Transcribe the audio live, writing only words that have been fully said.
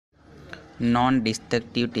Non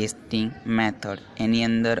destructive testing method any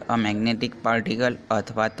अंदर a magnetic particle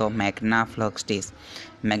अथवा तो मैग्नाफ्लक्स टेस्ट।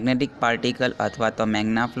 मैग्नेटिक पार्टिकल अथवा तो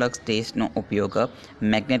मैग्नाफ्लक्स टेस्टनो उपयोग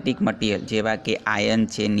मैग्नेटिक मटीरियल जेवा के आयन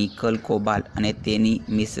है, निकल, कोबाल्ट अने तेनी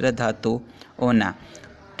मिश्र धातुओना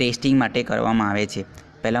टेस्टिंग माटे करवामां आवे छे।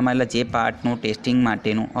 पहला जे पार्टનું ટેસ્ટિંગ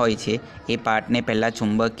માટેનું હોય છે એ પાર્ટને પહેલાં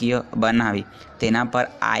ચુંબકીય બનાવી તેના પર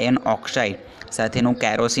આયન ઓક્સાઇડ સાથેનું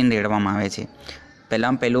કેરોસીન રેડવામાં આવે છે।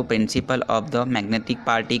 પહેલું principal of the magnetic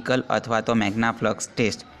particle અથવા તો મેગ્નાફ્લક્સ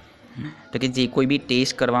ટેસ્ટ, તો કે જે કોઈ બી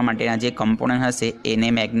ટેસ્ટ કરવા માટેના જે કમ્પોનન્ટ હશે એને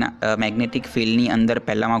મેગ્નેટિક ફિલ્ડની અંદર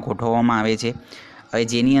પહેલાંમાં ગોઠવવામાં આવે છે। હવે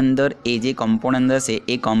જેની અંદર એ જે કમ્પોનન્ટ હશે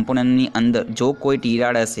એ કમ્પોનન્ટની અંદર જો કોઈ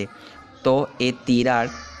તિરાડ હશે તો એ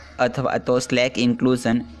તિરાડ अथवा तो स्लेक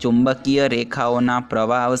इन्क्लूजन चुंबकीय रेखाओना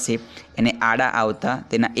प्रवाह आवशे एने आड़ा आवता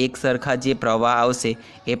तेना एक सरखा जे प्रवाह आवशे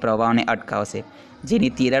ए प्रवाहने अटकावशे। जेनी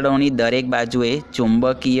तिराडोनी दरेक बाजुए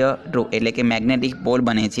चुंबकीय ध्रुव एटले के मैग्नेटिक पोल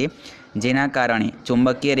बने छे, जेना कारणे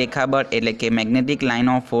चुंबकीय रेखाबळ एटले के मैग्नेटिक लाइन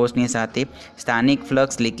ऑफ फोर्सनी साथे स्थानिक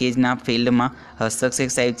फ्लक्स लीकेजना फील्डमां हस्तक्षेप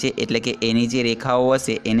थाय छे, एटले के एनी जे रेखाओ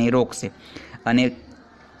हशे एने रोकशे अने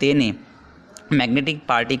तेने मैग्नेटिक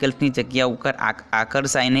पार्टिकल्सनी जग्या पर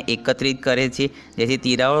आकर्षाईने एकत्रित करे छे, जेथी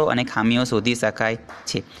तिराडो अने खामीओ शोधी शकाय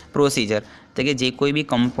छे। प्रोसीजर तो कि जे कोई भी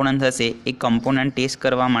कम्पोनન્ટ हशे ए कम्पोनન્ટ टेस्ट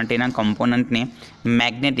करवा माटेना कम्पोनન્ટને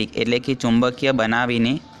मैग्नेटिक एटले कि चुंबकीय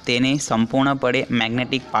बनावीने तेने संपूर्णपणे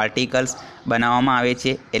मैग्नेटिक पार्टिकल्स बनाववामां आवे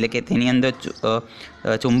छे। एटले कि तेनी अंदर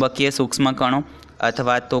चुंबकीय सूक्ष्म कणों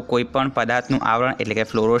अथवा तो कोईपण पदार्थनुं आवरण एटले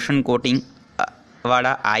कि फ्लोरोसन कोटिंग वाला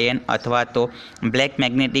आयन अथवा तो ब्लेक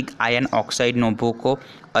मैग्नेटिक आयन ऑक्साइडनो भूको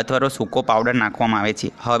अथवा तो सूको पाउडर नाखवामां आवे छे।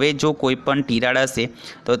 हवे जो कोईपण तिराड हशे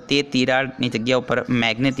तो ते तिराडनी जग्या पर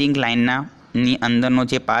मैग्नेटिक लाइनना नी अंदरनो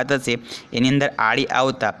जे पाथ हशे एनी अंदर आड़ी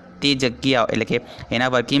आवता ते जग्याओ एटले के एना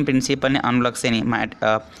वर्किंग प्रिंसिपल ने अनुलक्षीने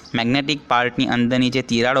मैग्नेटिक पार्टनी अंदरनी जे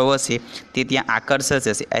तिराडो हशे ते त्यां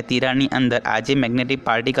आकर्षाशे। आ तिराडनी अंदर आ जे मैग्नेटिक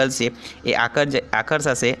पार्टिकल छे ए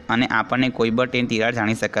आकर्षाशे अने आपणने कोई पण ते तिराड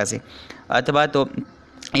जाणी शकाशे। अथवा तो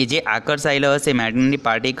ये जे आकर्षायेलो हशे मैग्नेटिक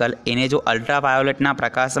पार्टिकल एने जो अल्ट्रावायोलेटना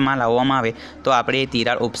प्रकाशमां लाववामां आवे तो आपणे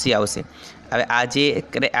तिराड उपसी आवशे।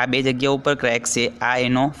 हवे आ बे जग्याओ पर क्रैक छे, आ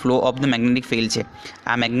एनो flow of the magnetic field छे,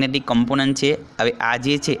 आ मैग्नेटिक कम्पोनન્ટ छे। हवे आ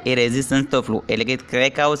जे छे ए रेजिस्टन्स तो फ्लो एटले के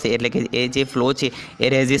क्रैक आवशे एटले के ए जे फ्लो छे ए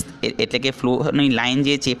रेजिस्ट एटले के फ्लोनी लाइन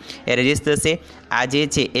जे छे ए रेजिस्ट थशे। आ जे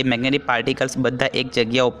छे ए मैग्नेटिक पार्टिकल्स बधा एक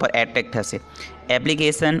जग्या पर एट्रेक्ट थशे।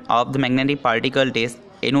 Application of the magnetic particle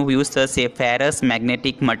test एनु use थशे फेरस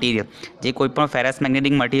मैग्नेटिक मटीरियल। जे कोईपण फेरस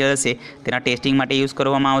मैग्नेटिक मटीरियल हशे तेना टेस्टिंग माटे यूज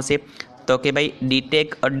करवामां आवशे। तो कि भाई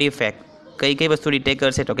डिटेक्ट अ डिफेक्ट कई कई वस्तु डिटेक्ट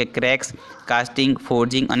करशे तो कि क्रैक्स, कास्टिंग,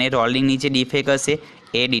 फोर्जिंग अने रोलिंगनी जे डिफेक्ट हशे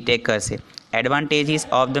ए detect करशे। एडवांटेजीज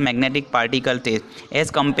of the magnetic particle test as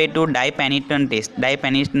compare to डायपेनिट्रन test.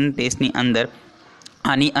 डायपेनिट्रन टेस्टनी अंदर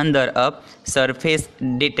आनी अंदर अ सरफेस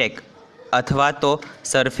डिटेक्ट अथवा तो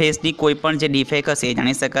सरफेसनी कोईपण जे डिफेक्ट हशे ए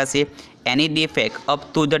जाणी शकाशे। Any defect up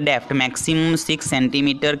to the depth maximum 6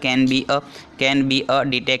 centimetre can be a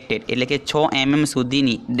detected एटले के 6 mm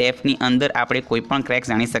सुधीनी डेप्थनी अंदर आपणे कोईपण क्रैक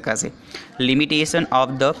जाणी शकाशे। Limitation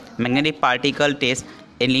of the magnetic particle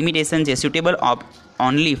test A limitation J suitable of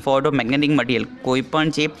only for the magnetic material. कोईपण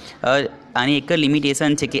जे आनी एक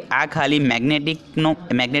limitation है कि आ खाली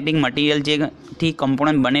मैग्नेटिक मटीरियल जे थी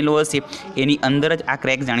कम्पोनન્ટ बनेलो हशे एनी अंदर ज आ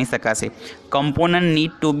क्रैक जाणी शकाशे। कम्पोनન્ટ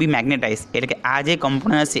नीड टू बी मैग्नेटाइज एटले के आ जे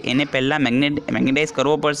कम्पोनન્ટ हशे एने पहला मैग्नेटाइज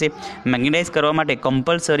करवो पड़शे। मैग्नेटाइज करवा माटे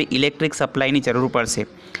कम्पलसरी इलेक्ट्रिक सप्लायनी जरूर पड़शे।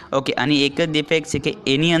 ओके, आनी एक ज डिफेक्ट है कि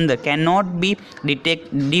एनी अंदर can not be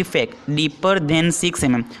detect defect deeper than 6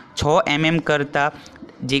 mm। 6 mm करता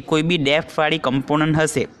जे कोई भी डेप्थ वाली कम्पोनન્ટ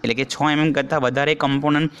हशे एटले के 6 mm करता वधारे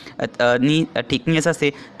कम्पोनન્ટ नी थिकनेस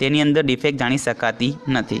हशे तेनी अंदर डिफेक्ट जाणी शकाती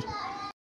नथी।